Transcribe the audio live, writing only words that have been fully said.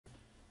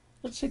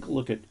Let's take a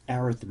look at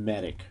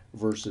arithmetic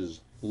versus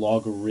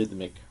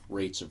logarithmic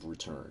rates of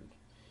return.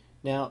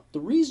 Now, the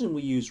reason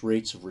we use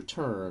rates of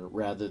return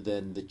rather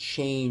than the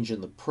change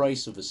in the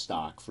price of a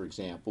stock, for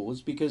example,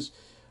 is because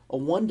a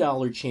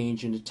 $1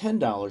 change in a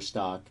 $10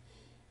 stock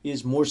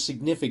is more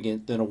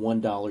significant than a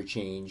 $1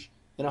 change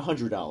in a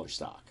 $100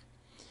 stock.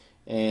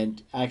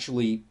 And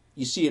actually,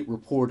 you see it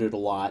reported a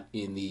lot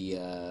in the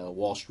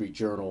Wall Street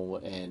Journal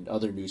and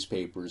other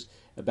newspapers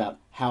about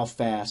how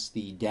fast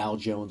the Dow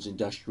Jones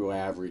Industrial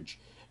Average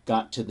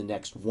got to the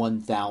next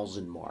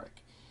 1,000 mark.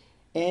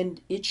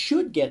 And it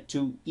should get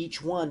to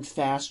each one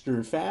faster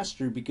and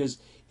faster because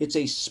it's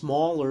a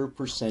smaller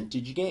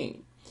percentage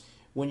gain.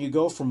 When you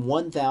go from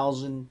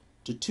 1,000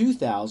 to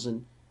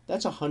 2,000,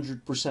 that's a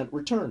 100%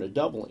 return, a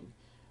doubling.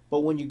 But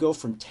when you go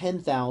from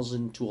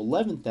 10,000 to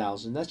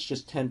 11,000, that's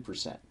just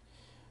 10%.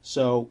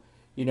 So,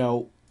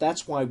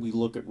 that's why we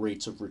look at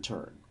rates of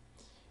return.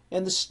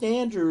 And the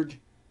standard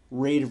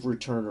rate of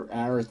return or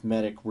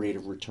arithmetic rate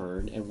of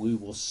return, and we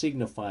will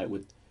signify it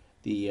with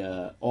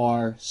the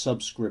R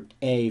subscript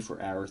A for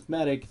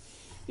arithmetic,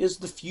 is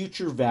the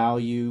future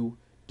value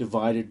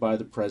divided by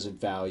the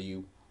present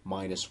value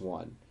minus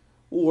 1.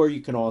 Or you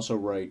can also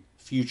write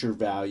future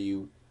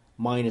value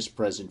minus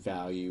present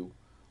value,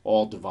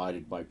 all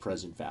divided by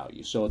present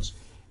value. So it's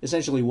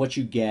essentially what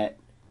you get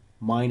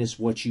minus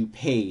what you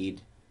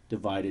paid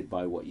divided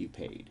by what you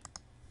paid.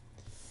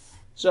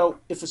 So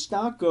if a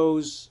stock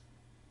goes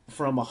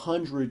from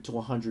 100 to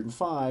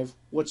 105,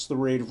 what's the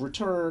rate of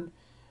return?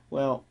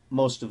 Well,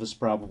 most of us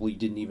probably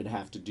didn't even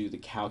have to do the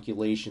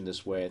calculation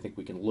this way. I think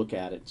we can look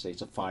at it and say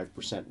it's a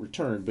 5%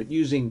 return. But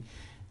using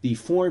the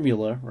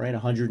formula, right,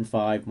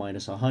 105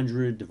 minus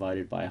 100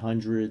 divided by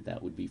 100,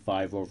 that would be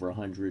 5 over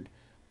 100,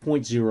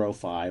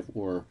 0.05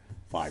 or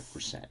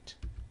 5%.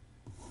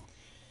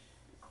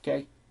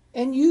 Okay,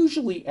 and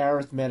usually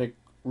arithmetic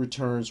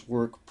returns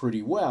work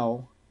pretty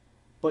well,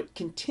 but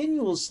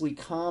continuously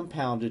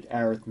compounded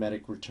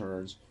arithmetic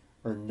returns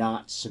are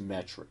not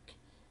symmetric,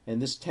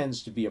 and this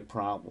tends to be a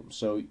problem.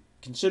 So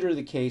consider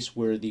the case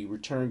where the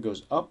return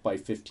goes up by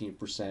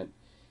 15%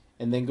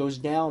 and then goes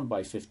down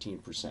by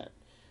 15%.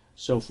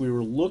 So if we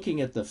were looking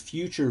at the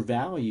future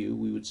value,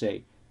 we would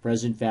say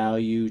present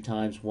value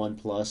times 1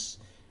 plus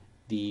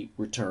the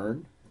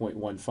return,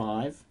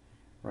 0.15,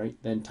 right?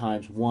 Then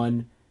times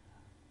 1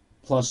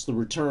 plus the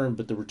return,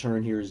 but the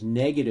return here is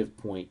negative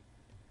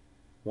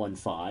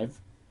 0.15.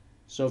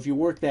 So if you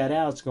work that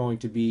out, it's going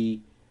to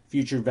be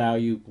future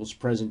value equals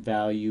present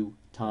value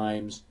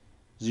times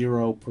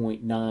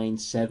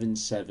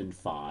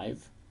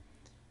 0.9775.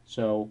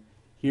 So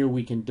here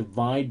we can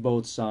divide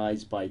both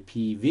sides by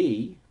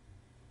PV,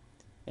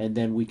 and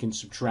then we can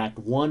subtract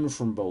 1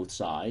 from both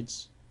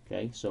sides.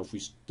 Okay, so if we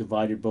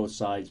divided both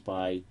sides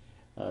by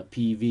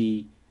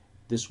PV,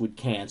 this would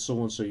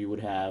cancel, and so you would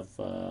have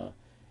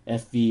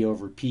FV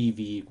over PV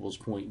equals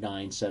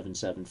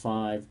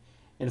 0.9775.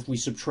 And if we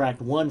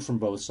subtract 1 from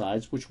both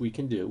sides, which we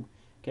can do,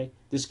 okay,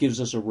 this gives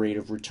us a rate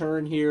of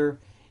return here,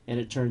 and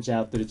it turns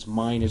out that it's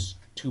minus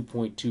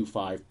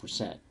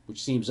 2.25%,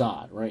 which seems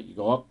odd, right? You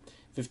go up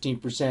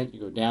 15%, you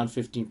go down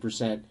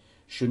 15%.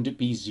 Shouldn't it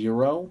be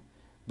 0?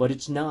 But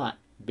it's not,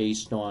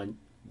 based on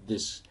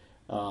this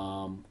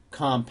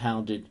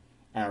compounded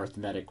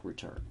arithmetic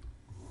return.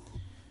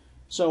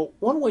 So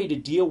one way to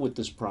deal with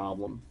this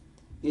problem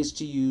is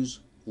to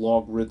use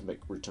logarithmic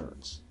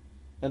returns.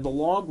 And the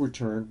log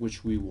return,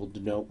 which we will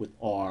denote with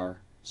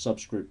R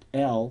subscript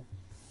L,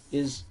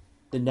 is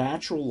the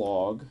natural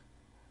log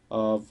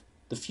of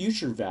the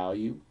future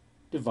value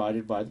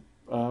divided by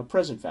the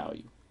present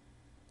value.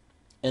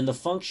 And the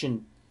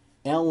function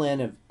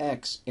ln of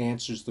x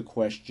answers the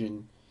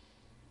question,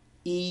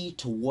 e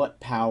to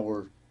what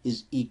power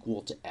is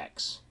equal to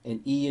x?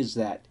 And e is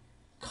that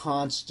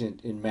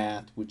constant in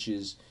math, which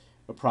is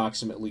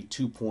approximately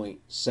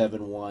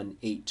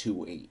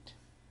 2.71828.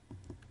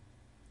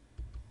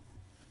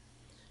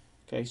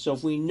 Okay, so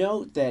if we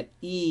note that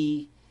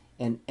e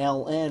and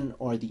ln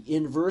are the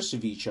inverse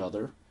of each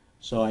other,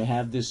 so I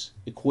have this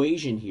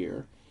equation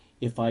here.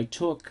 If I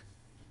took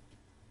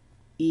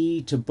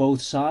e to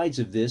both sides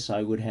of this,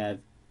 I would have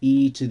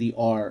e to the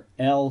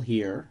RL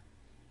here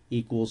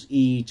equals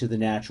e to the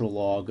natural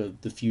log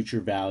of the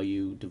future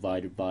value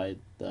divided by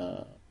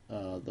the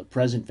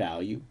present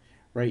value,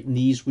 right? And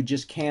these would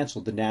just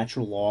cancel. The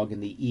natural log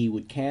and the e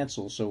would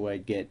cancel, so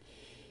I'd get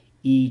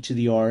e to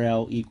the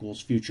RL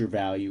equals future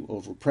value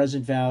over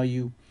present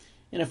value.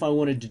 And if I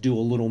wanted to do a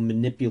little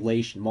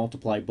manipulation,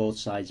 multiply both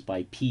sides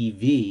by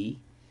PV,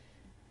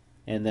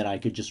 and then I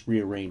could just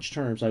rearrange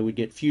terms, I would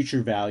get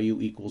future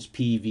value equals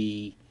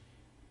PV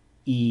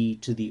e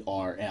to the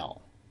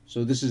RL.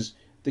 So this is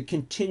the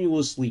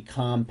continuously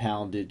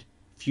compounded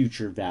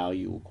future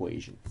value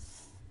equation.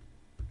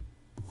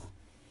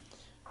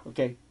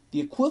 Okay, the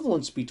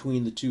equivalence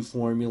between the two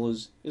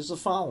formulas is the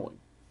following.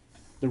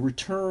 The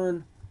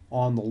return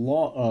on the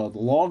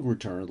log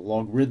return, the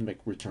logarithmic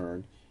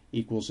return,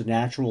 equals the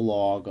natural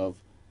log of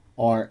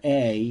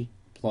RA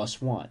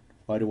plus 1.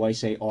 Why do I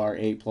say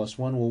RA plus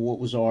 1? Well, what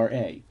was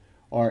RA?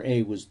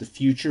 RA was the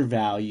future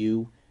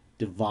value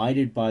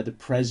divided by the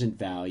present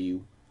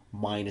value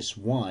minus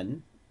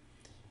 1.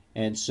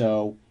 And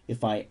so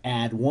if I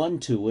add 1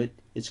 to it,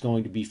 it's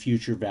going to be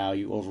future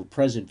value over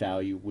present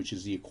value, which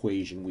is the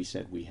equation we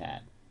said we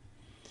had.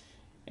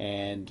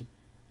 And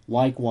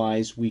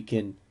likewise, we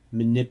can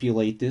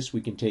manipulate this. We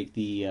can take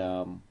the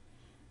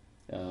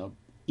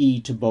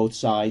e to both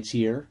sides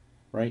here,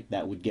 right?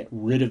 That would get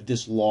rid of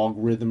this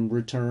logarithm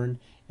return,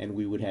 and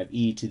we would have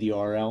e to the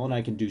RL. And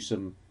I can do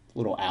some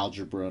little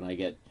algebra, and I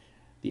get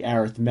the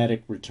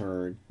arithmetic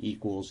return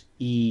equals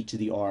e to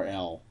the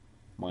RL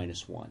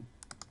minus 1.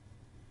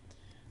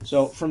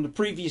 So from the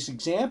previous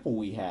example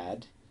we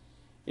had,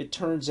 it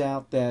turns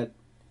out that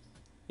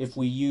if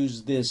we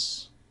use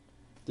this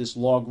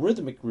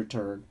logarithmic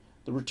return,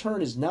 the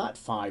return is not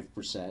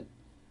 5%,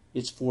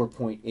 it's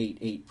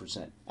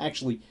 4.88%.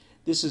 Actually,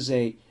 this is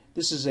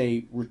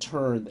a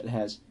return that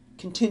has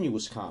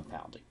continuous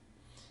compounding.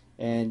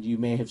 And you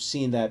may have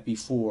seen that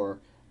before.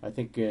 I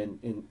think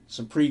in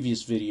some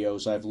previous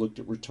videos I've looked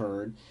at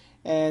return.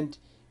 And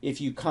if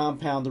you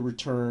compound the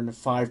return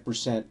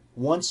 5%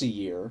 once a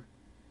year,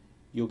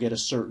 you'll get a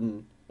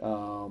certain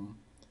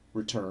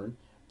return.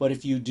 But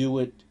if you do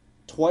it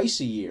twice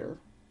a year,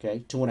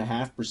 okay,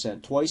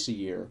 2.5% twice a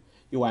year,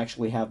 you'll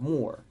actually have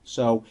more.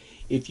 So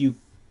if you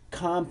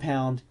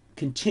compound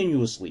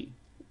continuously,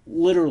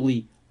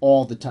 literally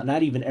all the time,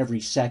 not even every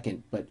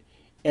second, but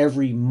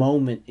every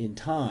moment in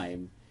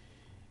time,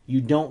 you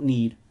don't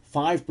need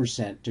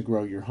 5% to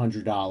grow your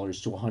 $100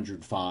 to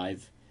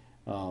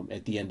 $105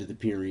 at the end of the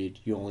period.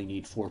 You only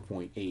need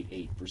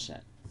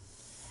 4.88%.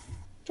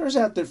 Turns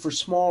out that for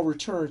small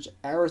returns,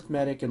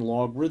 arithmetic and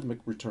logarithmic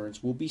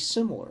returns will be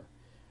similar.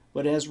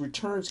 But as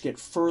returns get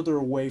further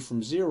away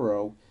from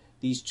zero,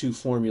 these two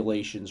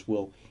formulations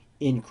will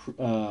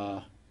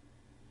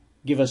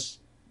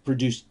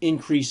produce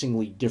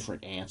increasingly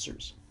different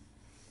answers.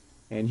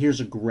 And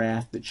here's a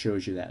graph that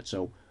shows you that.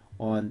 So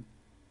on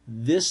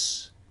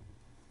this,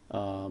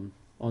 on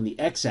the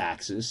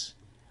x-axis,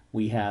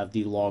 we have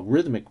the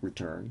logarithmic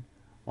return.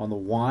 On the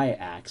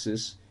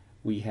y-axis,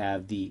 we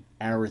have the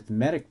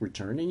arithmetic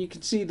return. And you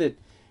can see that,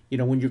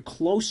 when you're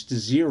close to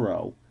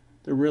zero,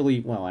 they're really,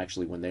 well,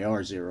 actually, when they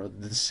are zero,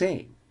 they're the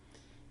same.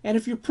 And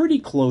if you're pretty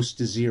close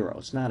to zero,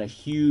 it's not a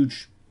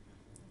huge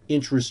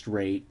interest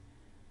rate,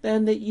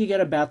 then you get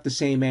about the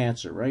same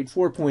answer, right?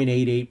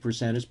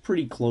 4.88% is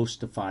pretty close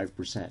to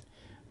 5%.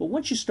 But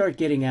once you start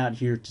getting out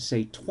here to,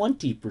 say,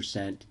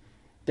 20%,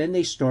 then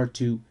they start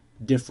to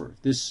differ.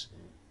 This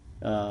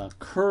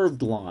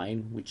curved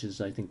line, which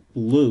is, I think,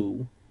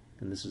 blue,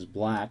 and this is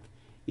black,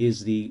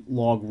 is the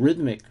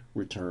logarithmic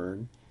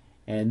return,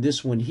 and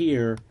this one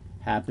here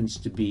happens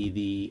to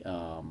be a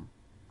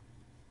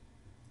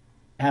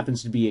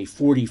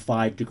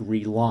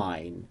 45-degree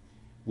line,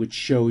 which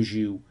shows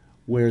you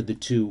where the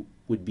two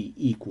would be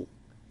equal.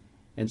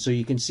 And so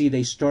you can see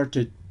they start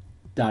to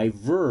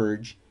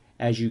diverge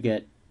as you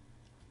get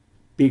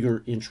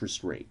bigger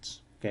interest rates.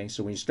 Okay,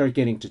 so when you start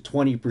getting to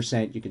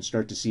 20%, you can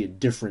start to see a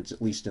difference,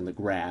 at least in the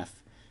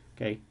graph.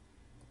 Okay,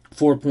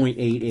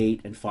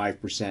 4.88 and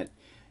 5%.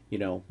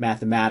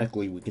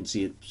 Mathematically, we can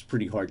see it's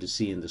pretty hard to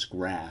see in this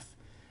graph.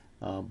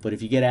 But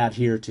if you get out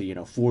here to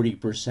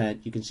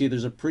 40%, you can see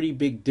there's a pretty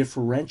big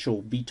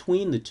differential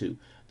between the two.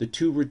 The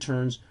two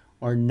returns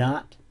are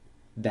not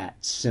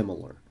that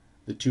similar.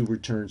 The two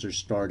returns are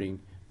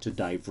starting to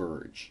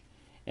diverge,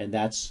 and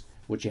that's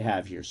what you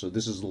have here. So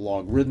this is the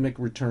logarithmic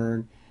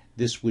return.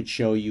 This would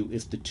show you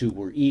if the two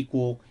were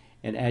equal,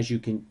 and as you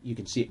can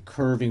see it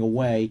curving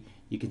away.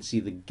 You can see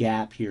the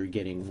gap here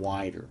getting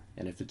wider,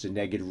 and if it's a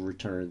negative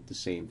return, the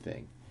same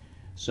thing.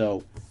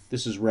 So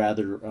this is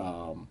rather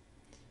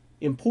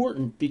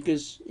important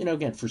because,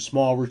 again, for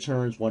small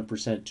returns, 1%,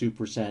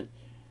 2%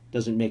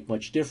 doesn't make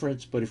much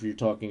difference, but if you're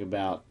talking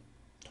about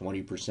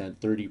 20%,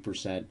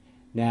 30%,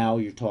 now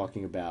you're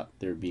talking about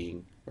there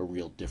being a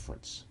real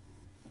difference.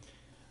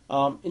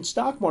 In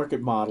stock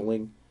market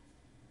modeling,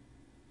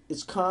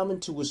 it's common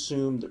to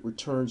assume that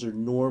returns are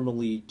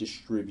normally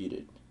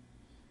distributed.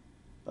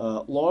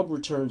 Log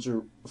returns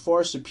are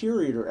far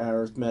superior to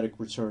arithmetic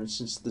returns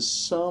since the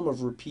sum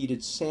of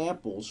repeated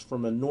samples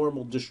from a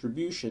normal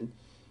distribution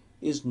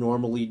is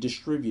normally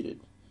distributed.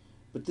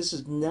 But this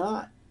is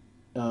not,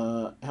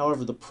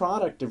 however, the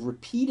product of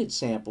repeated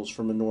samples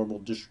from a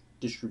normal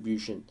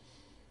distribution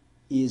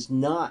is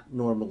not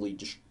normally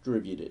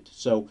distributed.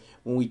 So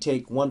when we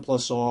take 1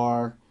 plus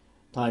r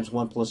times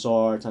 1 plus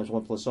r times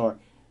 1 plus r,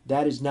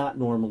 that is not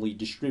normally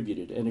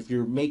distributed. And if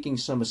you're making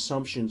some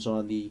assumptions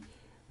on the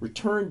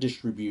return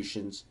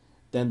distributions,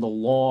 then the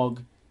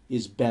log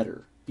is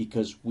better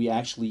because we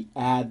actually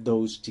add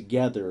those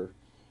together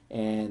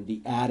and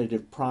the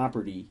additive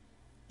property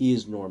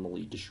is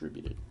normally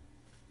distributed.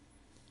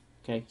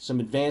 Okay, some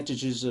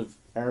advantages of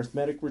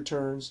arithmetic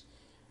returns.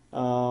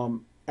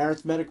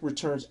 Arithmetic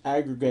returns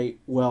aggregate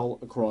well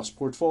across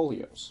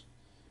portfolios.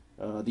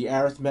 The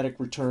arithmetic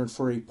return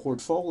for a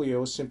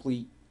portfolio is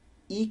simply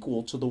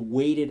equal to the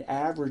weighted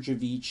average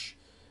of each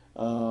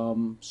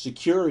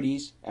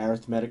security's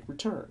arithmetic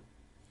return.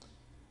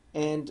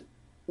 And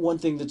one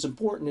thing that's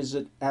important is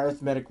that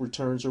arithmetic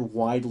returns are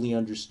widely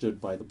understood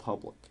by the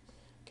public.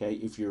 Okay,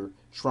 if you're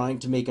trying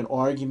to make an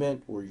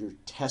argument or you're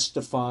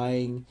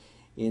testifying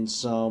in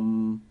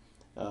some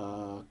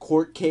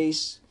court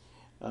case,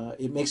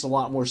 it makes a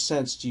lot more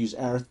sense to use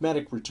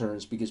arithmetic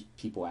returns because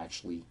people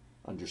actually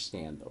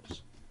understand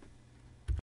those.